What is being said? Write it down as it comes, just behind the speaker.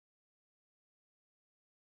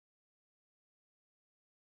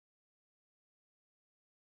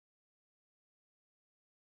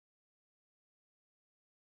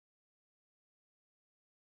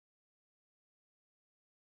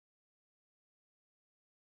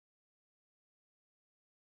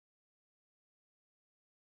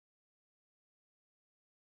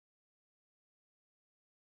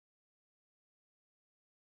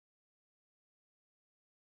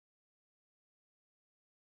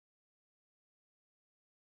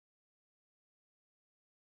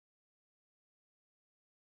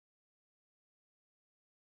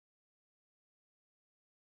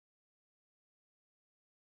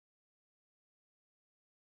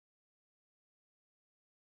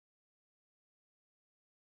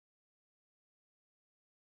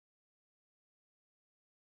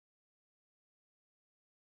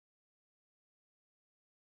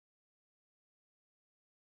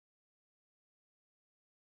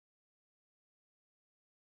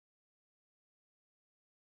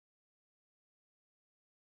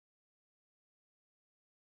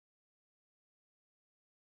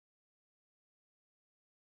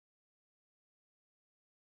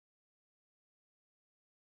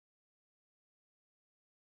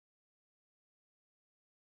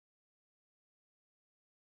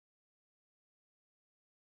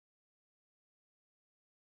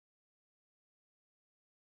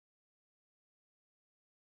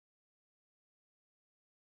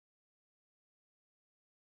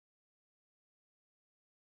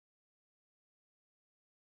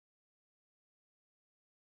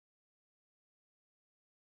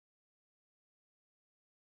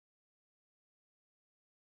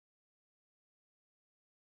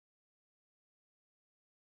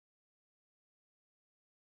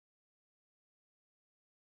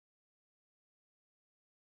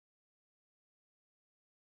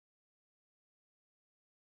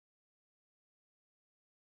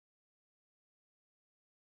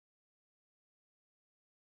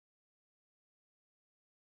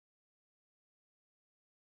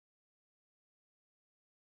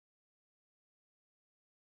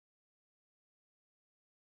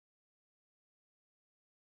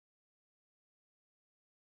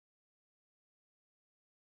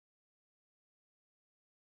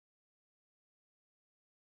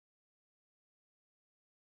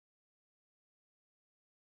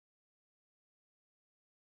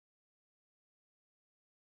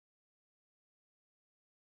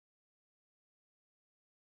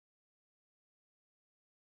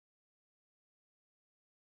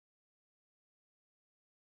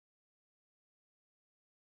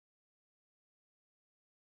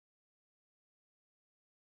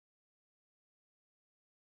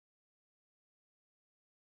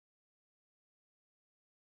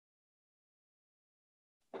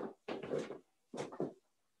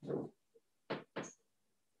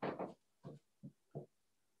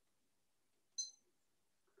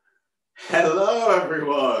Hello,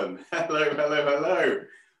 everyone. Hello.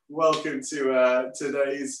 Welcome to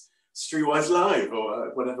today's Streetwise Live,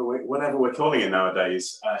 or whatever we're calling it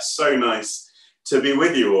nowadays. So nice to be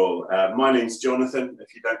with you all. My name's Jonathan.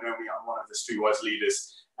 If you don't know me, I'm one of the Streetwise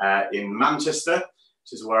leaders in Manchester,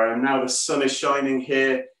 which is where I am now. The sun is shining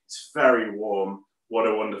here. It's very warm. What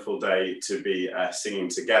a wonderful day to be singing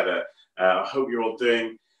together. I hope you're all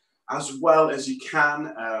doing as well as you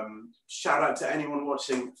can. Shout out to anyone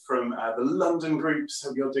watching from the London groups.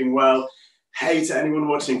 Hope you're doing well. Hey to anyone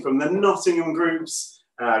watching from the Nottingham groups.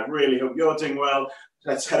 Really hope you're doing well.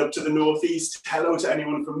 Let's head up to the northeast. Hello to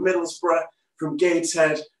anyone from Middlesbrough, from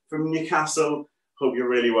Gateshead, from Newcastle. Hope you're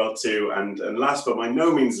really well too. And last but by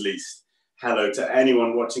no means least, hello to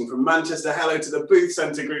anyone watching from Manchester. Hello to the Booth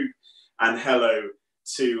Centre group, and hello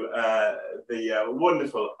to the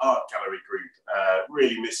wonderful art gallery group.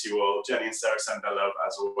 Really miss you all. Jenny and Sarah send their love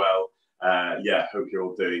as well. Yeah, hope you're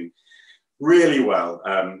all doing really well.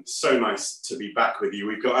 So nice to be back with you.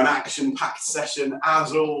 We've got an action-packed session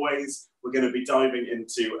as always. We're going to be diving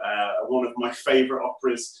into one of my favourite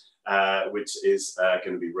operas, which is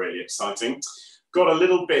going to be really exciting. Got a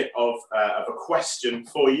little bit of a question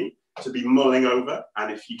for you to be mulling over,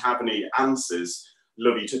 and if you have any answers,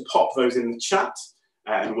 love you to pop those in the chat.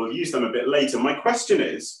 And we'll use them a bit later. My question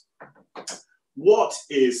is, what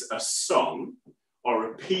is a song or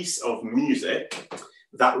a piece of music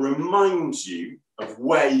that reminds you of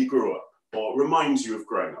where you grew up, or reminds you of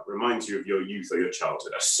growing up, reminds you of your youth or your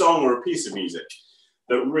childhood? A song or a piece of music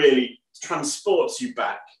that really transports you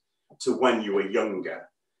back to when you were younger.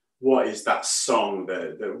 What is that song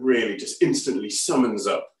that really just instantly summons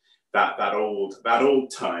up that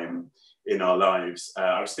old time in our lives?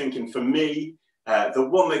 I was thinking, for me, the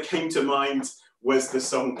one that came to mind was the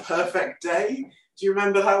song Perfect Day. Do you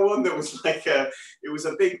remember that one? That was like it was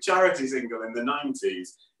a big charity single in the 90s.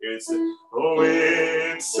 It was, oh,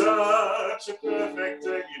 it's such a perfect day.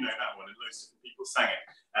 You know that one, and loads of people sang it.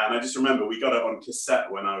 And I just remember we got it on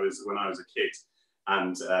cassette when I was a kid,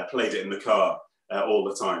 and played it in the car all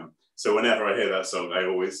the time. So whenever I hear that song, I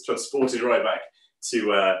always transported right back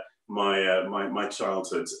to my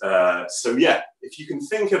childhood. So yeah, if you can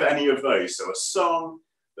think of any of those, so a song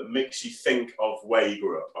that makes you think of where you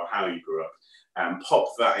grew up or how you grew up, pop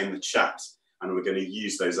that in the chat, and we're going to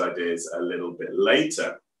use those ideas a little bit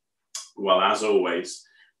later. Well, as always,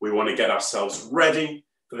 we want to get ourselves ready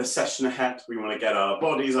for the session ahead. We want to get our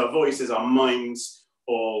bodies, our voices, our minds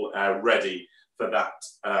all ready for that,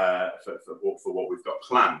 for what we've got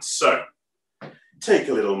planned. So take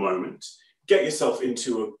a little moment. Get yourself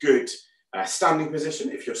into a good standing position.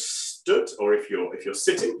 If you're stood or if you're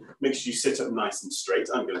sitting, make sure you sit up nice and straight.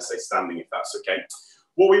 I'm going to say standing if that's okay.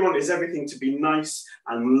 What we want is everything to be nice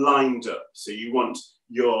and lined up. So you want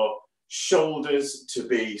your shoulders to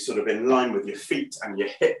be sort of in line with your feet and your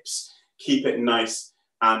hips. Keep it nice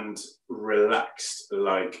and relaxed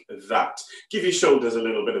like that. Give your shoulders a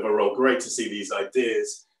little bit of a roll. Great to see these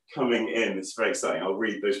ideas coming in. It's very exciting. I'll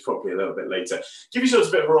read those properly a little bit later. Give your shoulders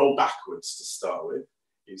a bit of a roll backwards to start with.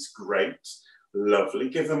 Is great. Lovely.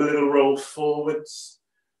 Give them a little roll forwards.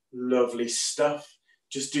 Lovely stuff.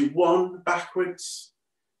 Just do one backwards.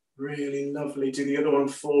 Really lovely. Do the other one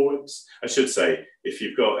forwards. I should say, if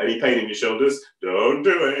you've got any pain in your shoulders, don't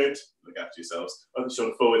do it. Look after yourselves. Other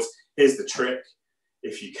shoulder forwards. Here's the trick.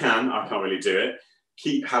 If you can, I can't really do it.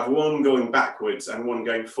 Have one going backwards and one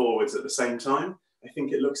going forwards at the same time. I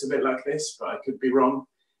think it looks a bit like this, but I could be wrong.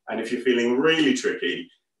 And if you're feeling really tricky,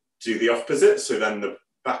 do the opposite. So then the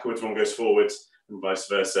backwards one goes forwards and vice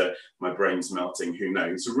versa. My brain's melting, who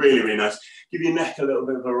knows? Really, really nice. Give your neck a little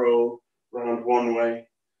bit of a roll, round one way,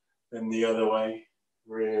 then the other way.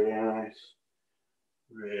 Really nice.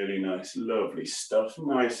 Really nice. Lovely stuff.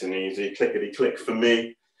 Nice and easy. Clickety click for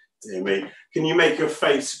me. Dear me. Can you make your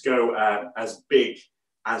face go as big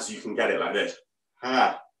as you can get it, like this?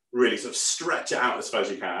 Ha. Really sort of stretch it out as far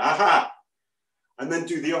as you can. Aha! And then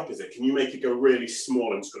do the opposite. Can you make it go really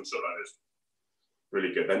small and scrunch up like this?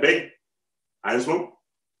 Really good. Then big and small.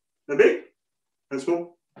 Then big and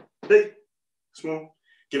small. Big, small.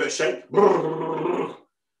 Give it a shake.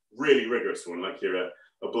 Really rigorous one, like you're a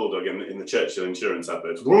bulldog in the Churchill insurance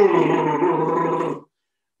adverts.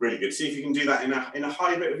 Really good. See if you can do that in a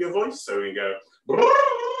high bit of your voice. So we go.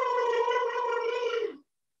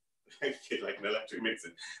 Like an electric mixer,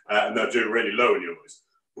 and now do it really low in your voice.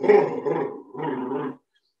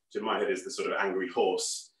 So in my head is the sort of angry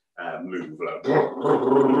horse move. Like.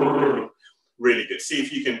 Really good. See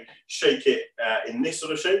if you can shake it in this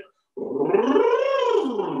sort of shape.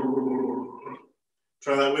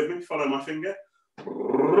 Try that with me. Follow my finger.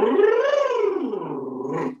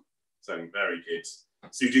 Sounding very good.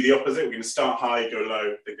 So you do the opposite. We're going to start high, go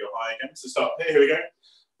low, then go high again. So start here. Here we go.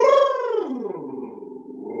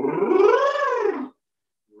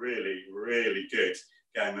 Really, really good.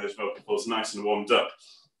 Getting those vocal folds nice and warmed up.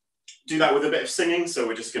 Do that with a bit of singing. So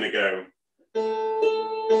we're just going to go.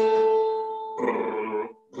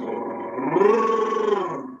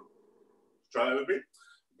 Try that with me.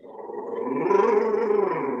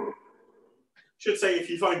 Should say if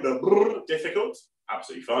you find the difficult,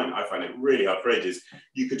 absolutely fine. I find it really hard for ages.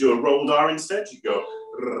 You could do a rolled R instead. You go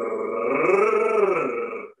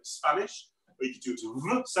Spanish, or you could do it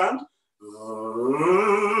to sound.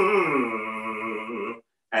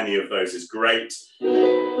 Any of those is great.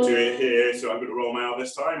 Do it here. So I'm going to roll my R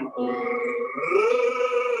this time.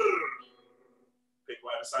 Pick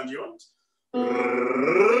whatever sound you want.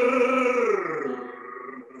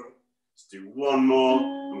 Let's do one more.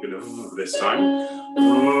 I'm going to this time.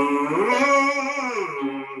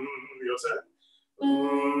 Your turn.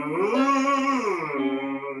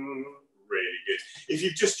 Really good. If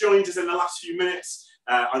you've just joined us in the last few minutes,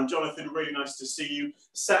 I'm Jonathan. Really nice to see you.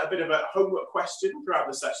 Set a bit of a homework question throughout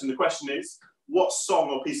the session. The question is, what song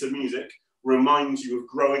or piece of music reminds you of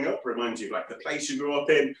growing up, reminds you of like the place you grew up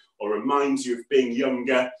in, or reminds you of being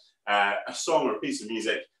younger? A song or a piece of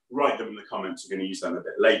music, write them in the comments. We're going to use them a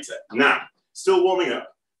bit later. Now, still warming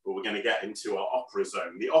up, but we're going to get into our opera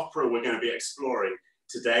zone. The opera we're going to be exploring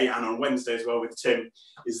today and on Wednesday as well with Tim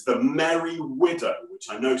is The Merry Widow, which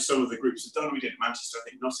I know some of the groups have done. We did in Manchester, I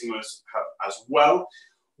think Nottingham's have as well.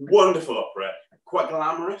 Wonderful opera, quite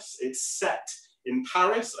glamorous. It's set in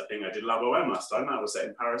Paris. I think I did La Bohème last time. That was set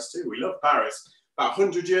in Paris too. We love Paris. About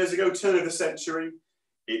 100 years ago, turn of the century.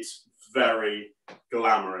 It's very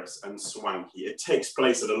glamorous and swanky. It takes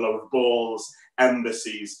place at a lot of balls,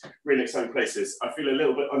 embassies, really exciting places. I feel a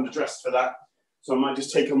little bit underdressed for that, so I might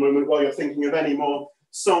just take a moment while you're thinking of any more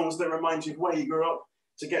songs that remind you of where you grew up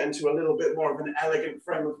to get into a little bit more of an elegant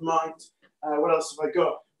frame of mind. What else have I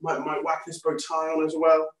got? Might whack this bow tie on as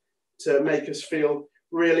well to make us feel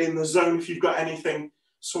really in the zone. If you've got anything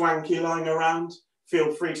swanky lying around,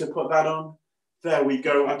 feel free to put that on. There we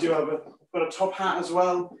go. I do have got a top hat as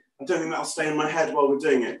well. I don't think that'll stay in my head while we're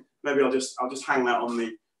doing it. Maybe I'll just hang that on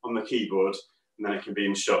the keyboard and then it can be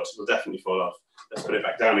in shot. It'll definitely fall off. Let's put it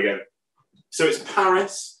back down again. So it's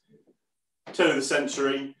Paris, turn of the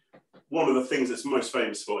century. One of the things it's most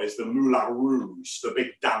famous for is the Moulin Rouge, the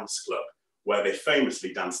big dance club where they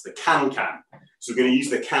famously dance the can-can. So we're going to use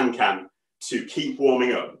the can-can to keep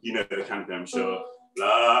warming up. You know the can-can, I'm sure. La,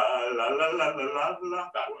 la, la, la, la, la, la,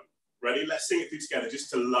 that one. Ready? Let's sing it through together just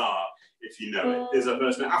to la, if you know it. There's a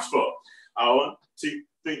verse now. Ask for. 1, 2,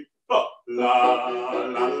 3, 4. La, la,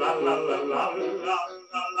 la, la, la, la, la, la,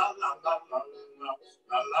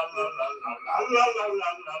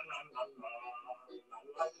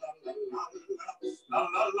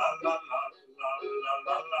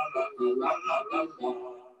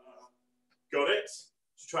 got it?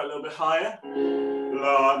 Just try a little bit higher.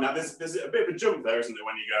 La. Now there's a bit of a jump there, isn't there,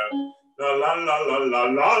 when you go la la la la la la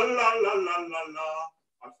la la la la la.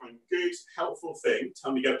 I find good, helpful thing,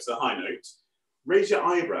 time to get up to the high note. Raise your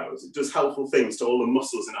eyebrows. It does helpful things to all the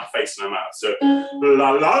muscles in our face and our mouth. So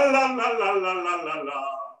la la la la la la la la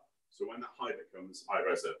la. So when that high bit comes,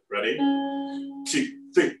 eyebrows up. Ready?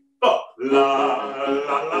 2, 3, 4. La la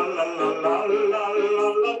la la la la la la la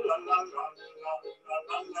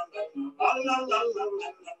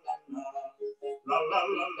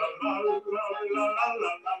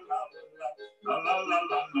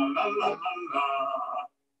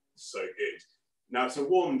so good. Now it's a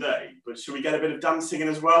warm day, but should we get a bit of dancing in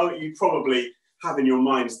as well? You probably have in your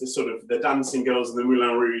minds the sort of the dancing girls in the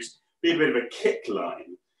Moulin Rouge, be a bit of a kick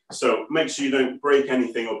line. So make sure you don't break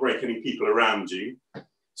anything or break any people around you.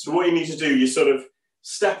 So what you need to do, you sort of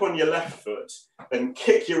step on your left foot, then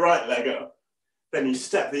kick your right leg up. Then you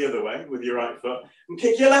step the other way with your right foot and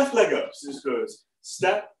kick your left leg up. So this goes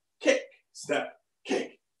step, kick, step,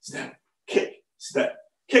 kick, step, kick, step,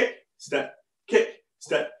 kick, step, kick,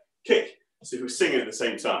 step, kick. So if we sing it at the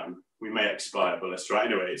same time, we may expire, but let's try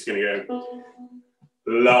anyway. It's going to go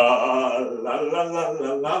la la la la la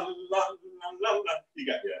la la la la. You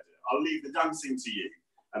get the idea. I'll leave the dancing to you,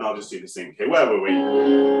 and I'll just do the singing. Okay, where were we?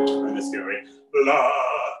 And let's go in. La.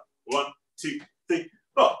 1, 2, 3,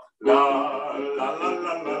 4. La la la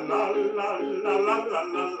la la la la la la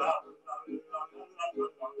la la.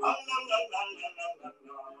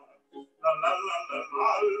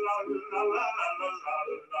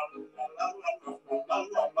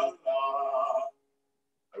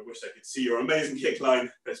 I wish I could see your amazing kick line.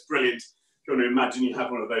 That's brilliant. If you want to imagine you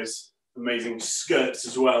have one of those amazing skirts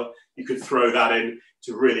as well, you could throw that in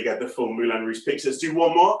to really get the full Moulin Rouge picture. Let's do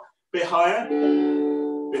one more, bit higher.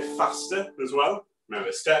 bit faster as well.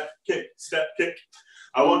 Remember, step, kick, step, kick.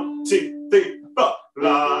 I 1, 2, 3, 4.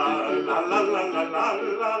 La la la la la la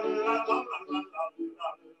la la la.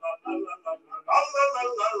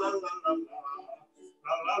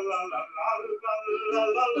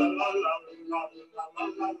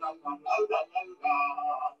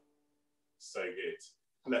 So good.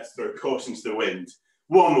 Let's throw caution to the wind.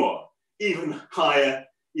 One more. Even higher,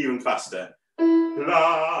 even faster.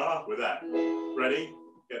 La, with that. Ready?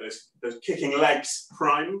 Get those kicking legs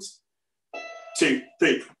primed. 2,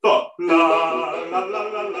 3, 4. La la la la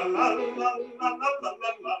la la la la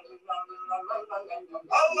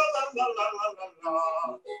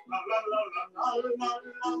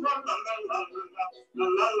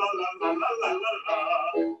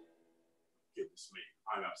Goodness me,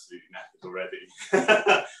 I'm absolutely knackered already.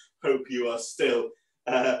 Hope you are still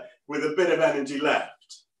with a bit of energy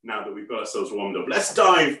left now that we've got ourselves warmed up. Let's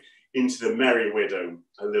dive into the Merry Widow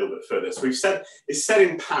a little bit further. So we've said it's set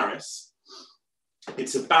in Paris.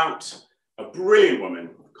 It's about a brilliant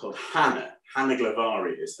woman called Hannah. Hannah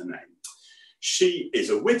Glavari is her name. She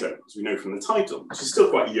is a widow, as we know from the title. She's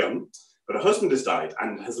still quite young, but her husband has died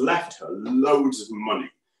and has left her loads of money.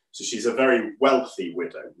 So she's a very wealthy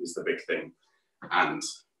widow, is the big thing. And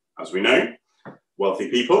as we know, wealthy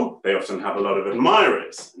people, they often have a lot of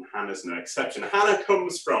admirers, and Hannah's no exception. Hannah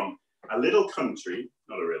comes from a little country,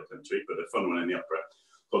 not a real country, but a fun one in the opera,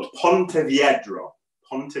 called Pontevedra.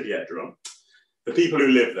 Pontevedra. The people who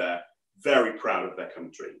live there, very proud of their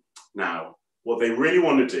country. Now, what they really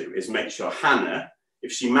want to do is make sure Hannah,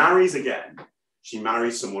 if she marries again, she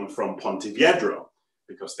marries someone from Pontevedra,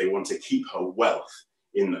 because they want to keep her wealth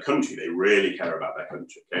in the country. They really care about their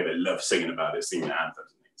country. Okay? They love singing about it, singing their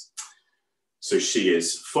anthems and things. So she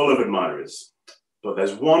is full of admirers. But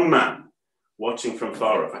there's one man watching from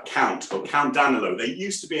far off, a count called Count Danilo. They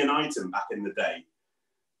used to be an item back in the day,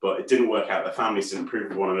 but it didn't work out. Their families didn't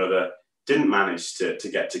approve of one another, didn't manage to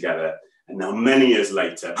get together. And now many years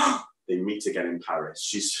later, they meet again in Paris.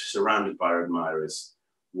 She's surrounded by her admirers.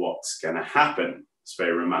 What's going to happen? It's a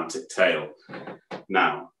very romantic tale.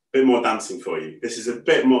 Now, a bit more dancing for you. This is a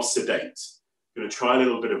bit more sedate. I'm going to try a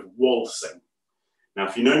little bit of waltzing. Now,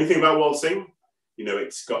 if you know anything about waltzing, you know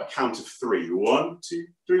it's got a count of 3. 1, 2,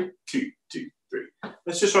 3, 2, 2, 3.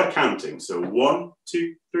 Let's just try counting. So 1,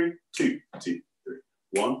 2, 3, 2, 2, 3.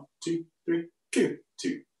 1, 2, 3, 2,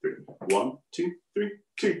 2, 3. 1, 2, 3,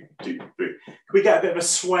 2, 2, 3. Can we get a bit of a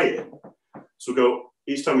sway in? So we'll go,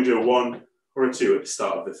 each time we do a 1 or a 2 at the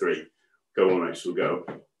start of the 3. Go on, right, so we'll go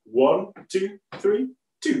 1, 2, 3,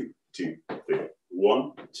 2, 2, 3.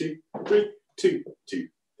 1, 2, 3, 2, 2,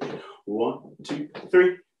 3. 1, 2,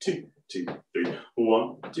 3, 2, 2, 3.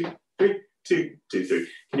 1, 2, 3, 2, 2, 3.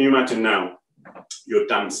 Can you imagine now you're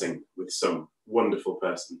dancing with some wonderful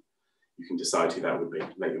person? You can decide who that would be.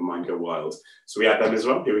 Let your mind go wild. So we add them as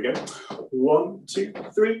well. Here we go. 1, 2,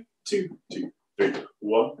 3, 2, 2, 3.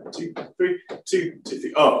 1, 2, 3, 2, 2,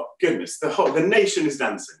 3. Oh goodness, the nation is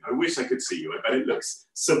dancing. I wish I could see you. I bet it looks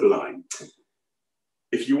sublime.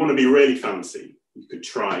 If you want to be really fancy, you could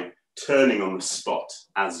try turning on the spot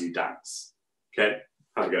as you dance. Okay?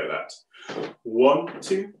 Have a go at that. 1,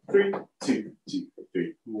 2, 3, 2, 2,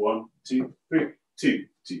 3. 1, 2, 3, 2,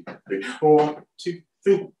 2, 3. 1, 2,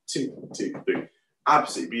 3, 2, 2, 3.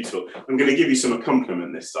 Absolutely beautiful. I'm going to give you some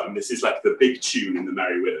accompaniment this time. This is like the big tune in the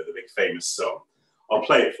Merry Widow, the big famous song. I'll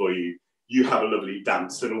play it for you. You have a lovely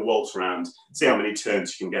dance and a waltz around. See how many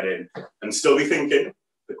turns you can get in. And still be thinking,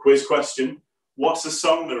 the quiz question, what's a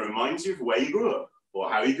song that reminds you of where you grew up or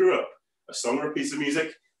how you grew up? A song or a piece of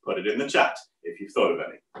music? Put it in the chat if you've thought of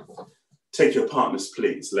any. Take your partners,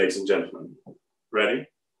 please, ladies and gentlemen. Ready?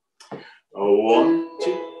 1,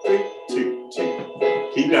 2, 3, 2,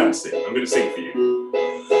 2. Keep dancing. I'm going to sing for you.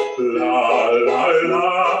 La la la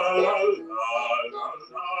la la la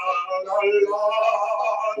la la la.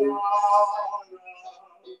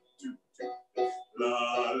 La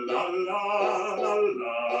la la la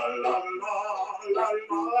la la la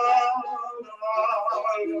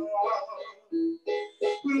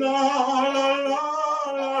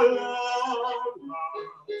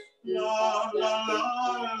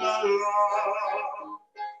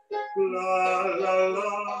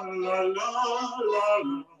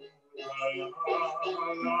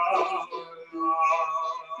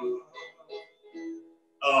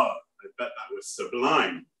Oh, I bet that was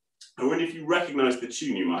sublime. I wonder if you recognise the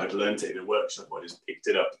tune. You might have learnt it in a workshop or just picked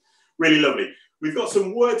it up. Really lovely. We've got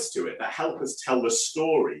some words to it that help us tell the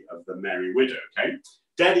story of the Merry Widow, okay?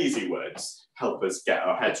 Dead easy words help us get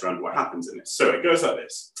our heads around what happens in it. So it goes like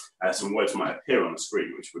this. Some words might appear on the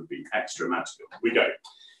screen, which would be extra magical. We go.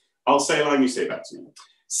 I'll say a line, you say it back to me.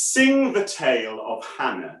 Sing the tale of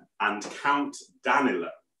Hannah and Count Danilo.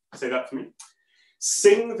 Say that for me.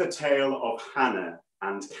 Sing the tale of Hannah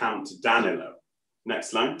and Count Danilo.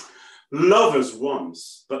 Next line. Lovers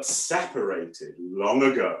once, but separated long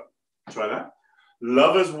ago. Try that.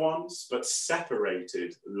 Lovers once, but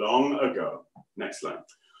separated long ago. Next line.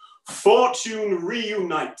 Fortune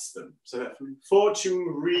reunites them. Say that for me. Fortune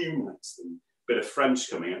reunites them. Bit of French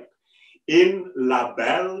coming up. In la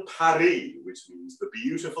belle Paris, which means the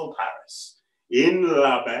beautiful Paris. In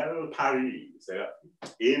la belle Paris. Say that.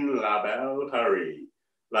 In la belle Paris.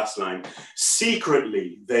 Last line.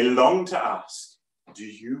 Secretly, they long to ask, do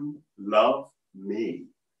you love me?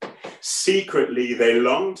 Secretly, they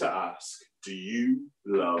long to ask, do you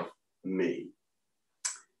love me?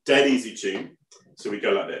 Dead easy tune. So we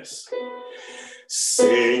go like this.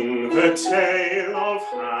 Sing the tale of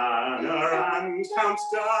Hannah and Count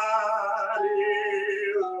Danilo.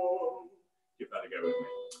 Give that a go with me.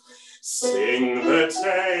 Sing the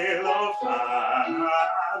tale of Hannah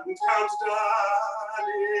and Count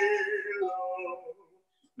Danilo.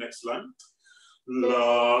 Next line.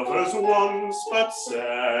 Lovers once but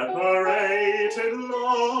separated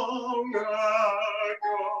long ago.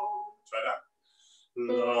 Try that.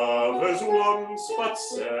 Lovers once but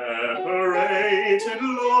separated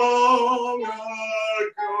long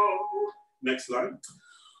ago. Next line.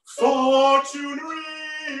 Fortune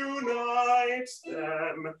reunites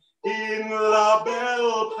them in la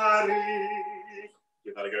belle Paris.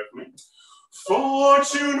 Give that a go for me.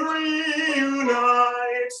 Fortune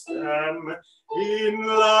reunites them in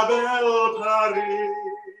la belle Paris.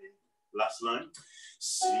 Last line.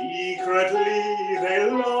 Secretly they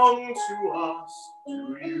long to ask,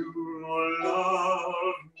 do you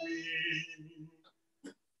love me?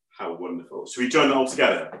 How wonderful. Should we join it all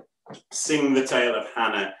together? Sing the tale of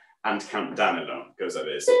Hannah and Count Danilo. Goes like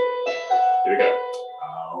this. Here we go.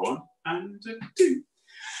 1 and 2.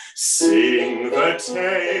 Sing the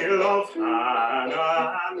tale of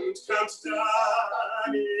Hannah and Count Danilo.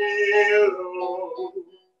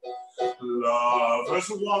 Lovers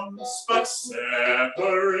once but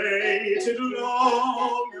separated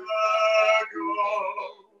long ago.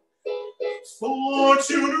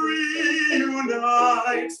 Fortune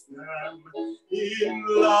reunites them in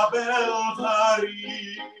la belle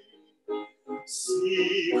Paris.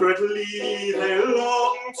 Secretly they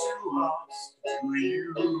long to ask, do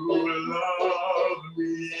you love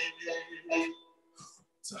me?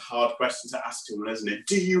 It's a hard question to ask someone, isn't it?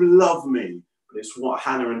 Do you love me? But it's what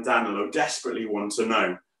Hannah and Danilo desperately want to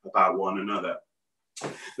know about one another.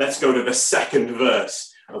 Let's go to the second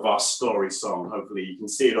verse of our story song. Hopefully you can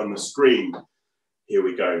see it on the screen. Here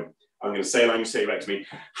we go. I'm going to say it like you say it back to me.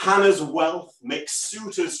 Hannah's wealth makes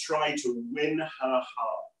suitors try to win her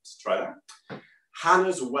heart. Try that.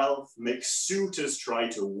 Hannah's wealth makes suitors try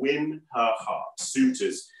to win her heart.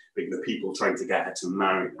 Suitors being the people trying to get her to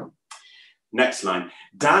marry them. Next line.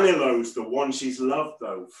 Danilo's the one she's loved,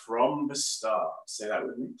 though, from the start. Say that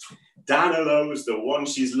with me. Danilo's the one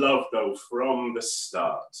she's loved, though, from the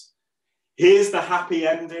start. Here's the happy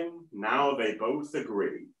ending. Now they both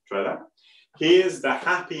agree. Try that. Here's the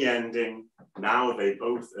happy ending. Now they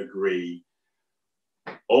both agree.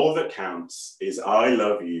 All that counts is I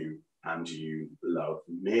love you and you love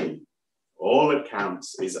me. All that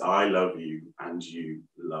counts is I love you and you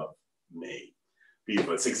love me.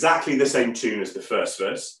 Beautiful. It's exactly the same tune as the first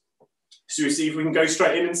verse. So we see if we can go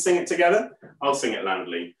straight in and sing it together. I'll sing it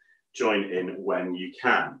loudly. Join in when you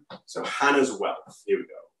can. So Hannah's wealth. Here we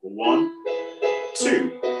go. 1,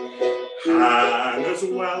 2. Hannah's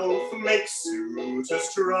wealth makes suitors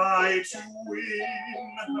try to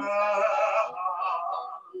win her heart.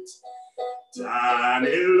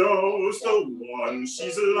 Danilo's the one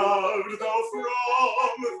she's loved, though from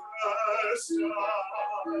the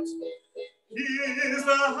start. Here's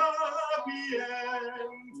the happy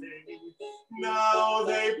ending. Now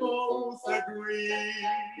they both agree.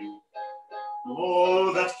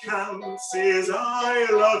 All that counts is I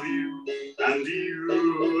love you and you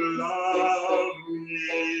love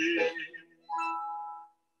me.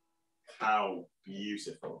 How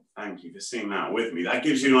beautiful. Thank you for singing that with me. That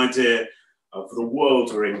gives you an idea of the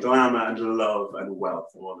world we're in, glamour and love and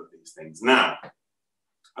wealth, all of these things. Now,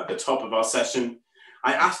 at the top of our session,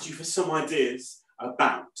 I asked you for some ideas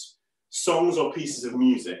about songs or pieces of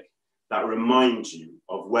music that remind you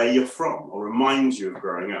of where you're from or remind you of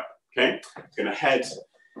growing up. Okay, I'm going to head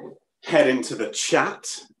into the chat.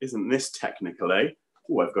 Isn't this technical, eh?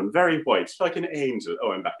 Oh, I've gone very white, it's like an angel.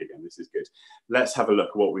 Oh, I'm back again. This is good. Let's have a look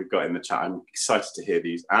at what we've got in the chat. I'm excited to hear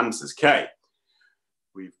these answers. Okay,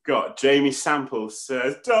 We've got Jamie Samples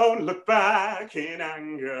says, don't look back in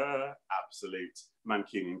anger. Absolute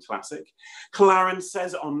Mancunian classic. Clarence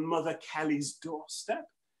says, on Mother Kelly's doorstep.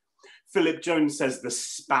 Philip Jones says, The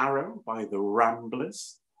Sparrow by the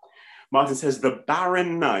Ramblers. Martin says, The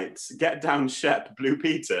Barren Nights. Get Down Shep, Blue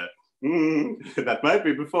Peter. That might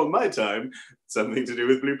be before my time. Something to do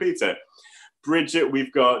with Blue Peter. Bridget,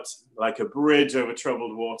 we've got Like a Bridge Over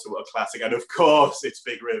Troubled Water, what a classic. And of course, it's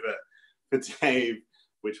Big River for Dave,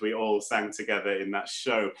 which we all sang together in that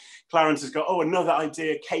show. Clarence has got, oh, another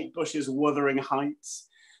idea, Kate Bush's Wuthering Heights.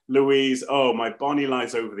 Louise, oh, My Bonnie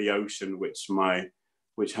Lies Over the Ocean, which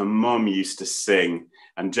her mum used to sing.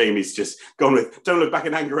 And Jamie's just gone with Don't Look Back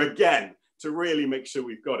in Anger again to really make sure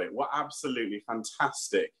we've got it. What absolutely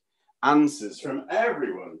fantastic answers from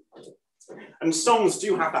everyone. And songs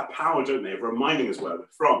do have that power, don't they, of reminding us where we're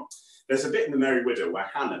from. There's a bit in The Merry Widow where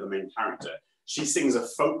Hannah, the main character, she sings a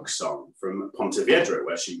folk song from Pontevedra,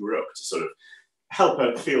 where she grew up, to sort of help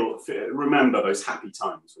her remember those happy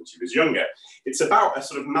times when she was younger. It's about a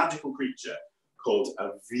sort of magical creature called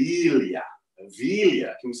a Velia. A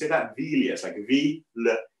Velia, can we say that? Velia, it's like Velia,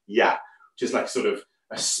 which is like sort of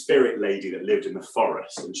a spirit lady that lived in the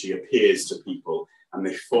forest, and she appears to people and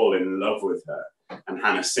they fall in love with her. And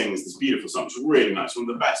Hannah sings this beautiful song. It's really nice, one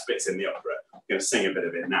of the best bits in the opera. I'm going to sing a bit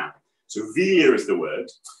of it now. So Velia is the word.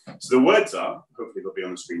 So the words are, hopefully they'll be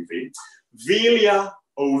on the screen for you. Velia,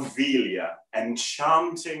 O Velia,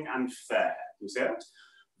 enchanting and fair. Can you say that?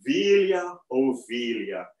 Velia, O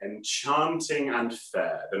Velia, enchanting and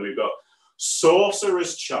fair. Then we've got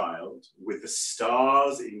sorcerer's child with the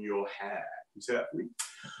stars in your hair. Can you say that for me?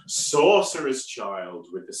 Sorcerer's child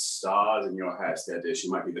with the stars in your hair. So the idea she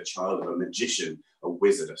might be the child of a magician, a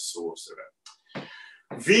wizard, a sorcerer.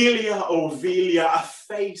 Velia, O Velia, a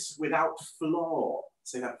face without flaw.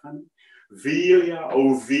 Say that for me. Velia,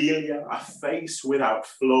 O Velia, a face without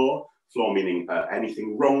flaw. Flaw meaning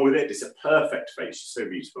anything wrong with it. It's a perfect face. She's so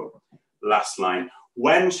beautiful. Last line.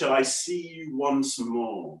 When shall I see you once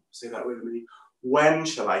more? Say that with me. When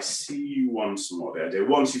shall I see you once more? The idea,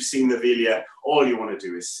 once you've seen the Velia, all you want to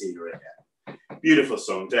do is see her again. Beautiful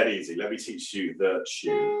song, dead easy. Let me teach you the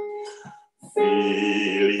tune.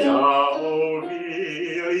 Velia, oh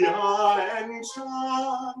Velia,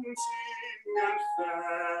 enchanting and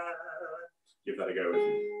fair. Give that a go with me.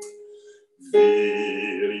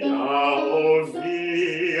 Velia, oh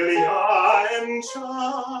Velia,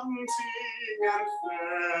 enchanting and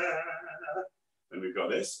fair. Then we've got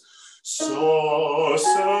this.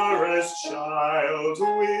 Sorcerer's child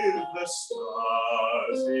with the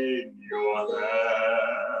stars in your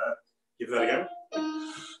hair. Give that again.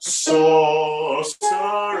 Sorcerer's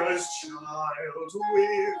child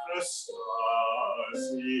with the stars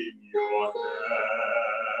in your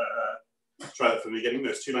hair. Try that from the beginning,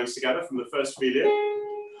 those two lines together from the first Velia.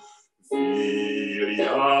 Velia,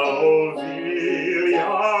 oh Velia,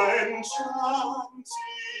 enchanting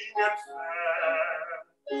and fair.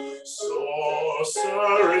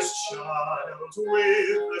 Sorcerer's child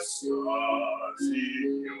with the stars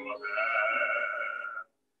in your hair.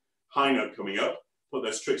 High note coming up. Put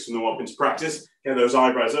those tricks from the WAP into practice. Get those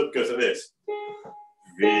eyebrows up. Goes like this.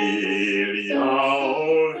 Velia,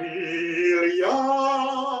 oh Velia. We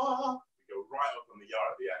go right up on the yar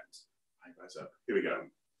at the end. Eyebrows up. Here we go.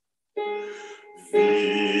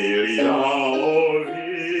 Velia, oh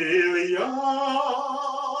Velia.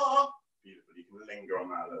 Beautiful. You can linger on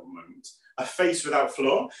that a little moment. A face without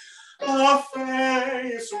flaw. A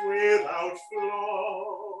face without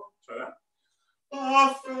flaw. Try that.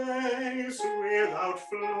 A face without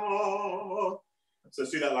flaw. So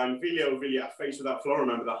let's do that line. Velia, oh Velia, a face without flaw.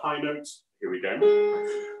 Remember the high notes. Here we go.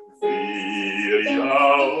 Velia,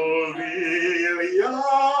 oh Velia,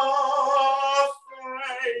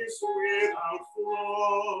 face without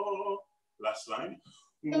flaw. Last line.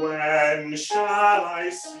 When shall I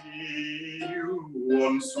see you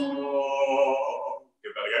once more?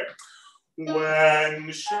 Give that a go.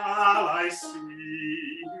 When shall I see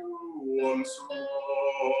you once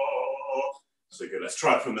more? So good. Let's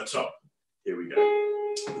try it from the top. Here we go.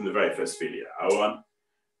 From the very first Velia. 1,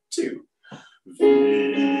 2.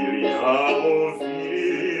 Velia, oh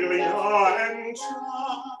Velia, enchanting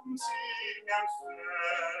and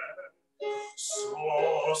fair.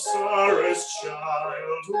 Sorcerer's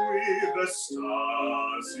child with the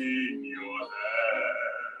stars in your hair.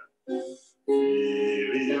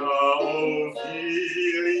 Velia, oh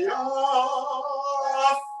Velia,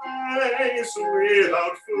 a face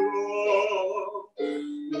without flaw.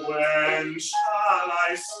 When shall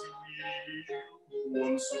I see you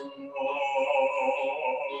once more?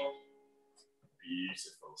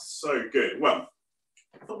 Beautiful, so good. Well,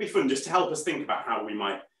 I thought be fun just to help us think about how we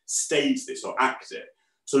might stage this or act it,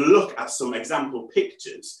 to look at some example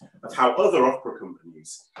pictures of how other opera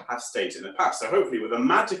companies have staged in the past. So hopefully with the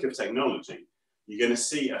magic of technology, you're going to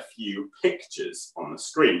see a few pictures on the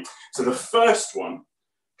screen. So the first one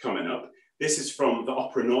coming up, this is from the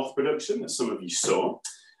Opera North production that some of you saw.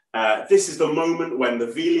 This is the moment when the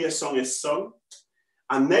Velia song is sung.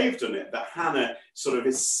 And they've done it that Hannah sort of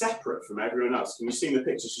is separate from everyone else. Can you see in the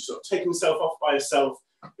picture? She's sort of taken herself off by herself,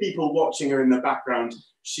 people watching her in the background.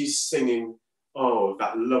 She's singing, oh,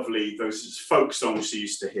 that lovely, those folk songs she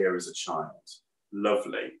used to hear as a child.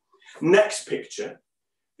 Lovely. Next picture,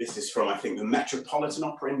 this is from, I think, the Metropolitan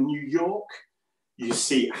Opera in New York. You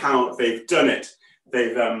see how they've done it.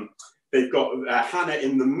 They've got Hannah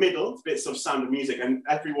in the middle, bits of Sound of Music, and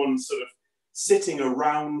everyone's sort of sitting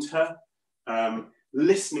around her,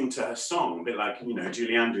 listening to her song, a bit like, you know,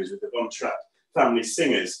 Julie Andrews with the Von Trapp Family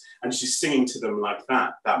Singers, and she's singing to them like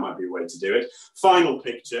that. That might be a way to do it. Final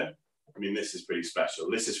picture, I mean, this is pretty special.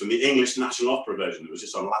 This is from the English National Opera version that was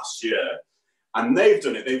just on last year, and they've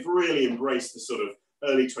done it. They've really embraced the sort of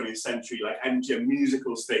early 20th century, like MGM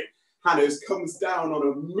musicals thing. Hannah comes down on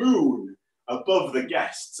a moon above the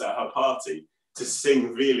guests at her party to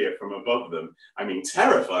sing Velia from above them. I mean,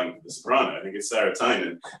 terrifying for the soprano. I think it's Sarah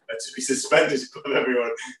Tynan to be suspended above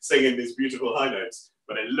everyone singing these beautiful high notes,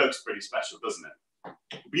 but it looks pretty special, doesn't it?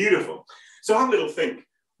 Beautiful. So have a little think.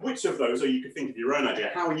 Which of those, or you could think of your own idea,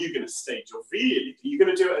 how are you going to stage your Velia? Are you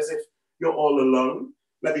going to do it as if you're all alone?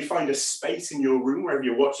 Maybe find a space in your room, wherever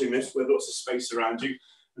you're watching this, with lots of space around you,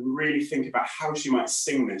 and really think about how she might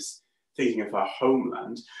sing this, thinking of her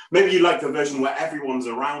homeland. Maybe you like the version where everyone's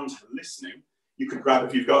around her listening. You could grab,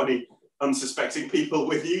 if you've got any unsuspecting people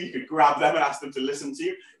with you, you could grab them and ask them to listen to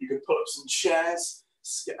you. You could put up some chairs,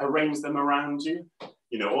 arrange them around you,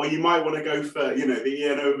 you know, or you might want to go for, you know, the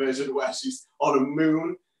E&O version where she's on a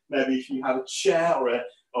moon. Maybe if you have a chair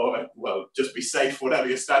well, just be safe, whatever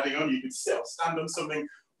you're standing on, you could still stand on something,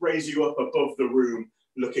 raise you up above the room,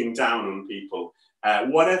 looking down on people,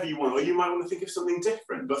 whatever you want. Or you might want to think of something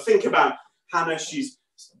different, but think about Hannah.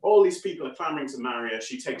 All these people are clamoring to marry her.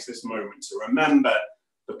 She takes this moment to remember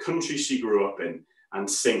the country she grew up in and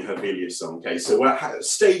sing her Velia song. Okay, so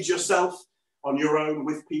stage yourself on your own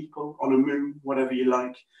with people, on a moon, whatever you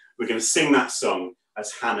like. We're going to sing that song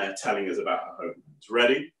as Hannah telling us about her home.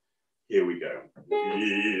 Ready? Here we go.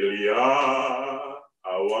 Velia,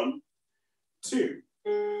 1, 2.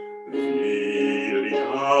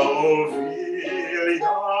 Velia, oh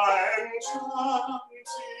Velia,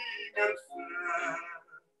 enchanting and fair,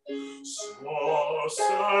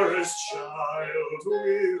 sorcerer's child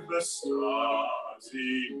with the stars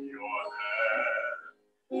in your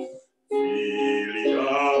hair. Velia,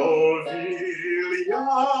 oh Velia,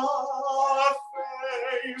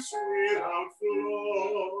 face without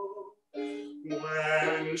flaw,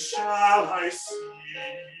 when shall I see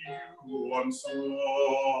you once more?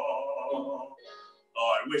 Oh,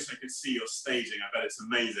 I wish I could see your staging. I bet it's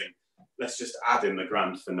amazing. Let's just add in the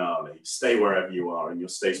grand finale. Stay wherever you are in your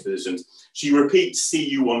stage positions. She repeats, see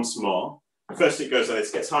you once more. First it goes like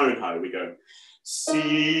this, gets higher and higher. We go,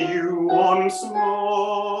 see you once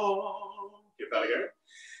more. Give that a go.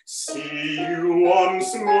 See you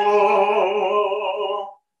once more.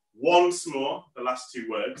 Once more, the last 2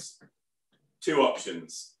 words. 2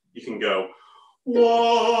 options. You can go,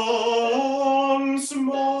 once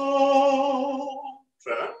more.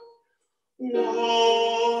 Try that.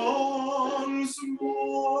 Once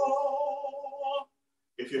more.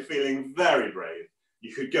 If you're feeling very brave,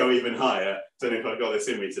 you could go even higher. Don't know if I've got this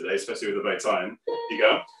in me today, especially with the bow tie in. You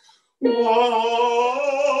go,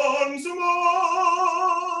 once more.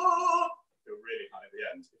 Go really high at the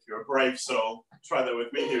end. If you're a brave soul, try that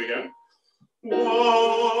with me. Here we go.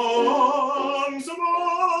 Once more.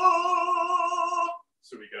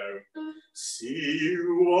 So we go, see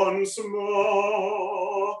you once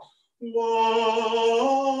more.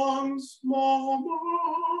 Once more.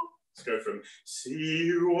 Let's go from see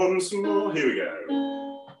you once more. Here we go.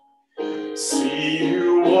 See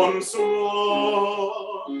you once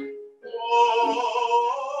more.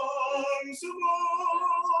 Once more.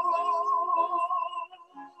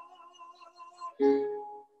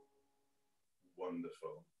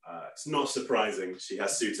 Wonderful. It's not surprising she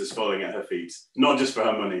has suitors falling at her feet, not just for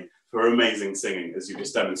her money, for her amazing singing, as you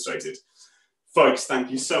just demonstrated. Folks, thank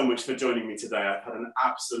you so much for joining me today. I've had an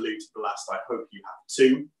absolute blast. I hope you have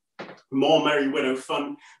too. More Merry Widow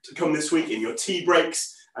fun to come this week in your tea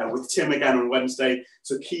breaks with Tim again on Wednesday.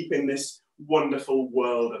 So keep in this wonderful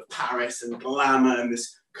world of Paris and glamour and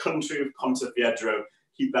this country of Pontevedra.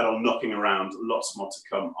 Keep that on knocking around. Lots more to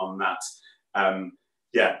come on that.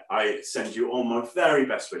 yeah, I send you all my very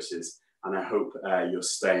best wishes, and I hope you're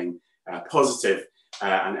staying positive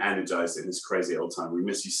and energized in this crazy old time. We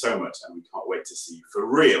miss you so much, and we can't wait to see you for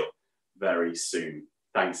real very soon.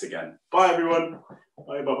 Thanks again. Bye, everyone.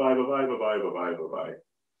 Bye, bye, bye, bye, bye, bye, bye, bye, bye, bye.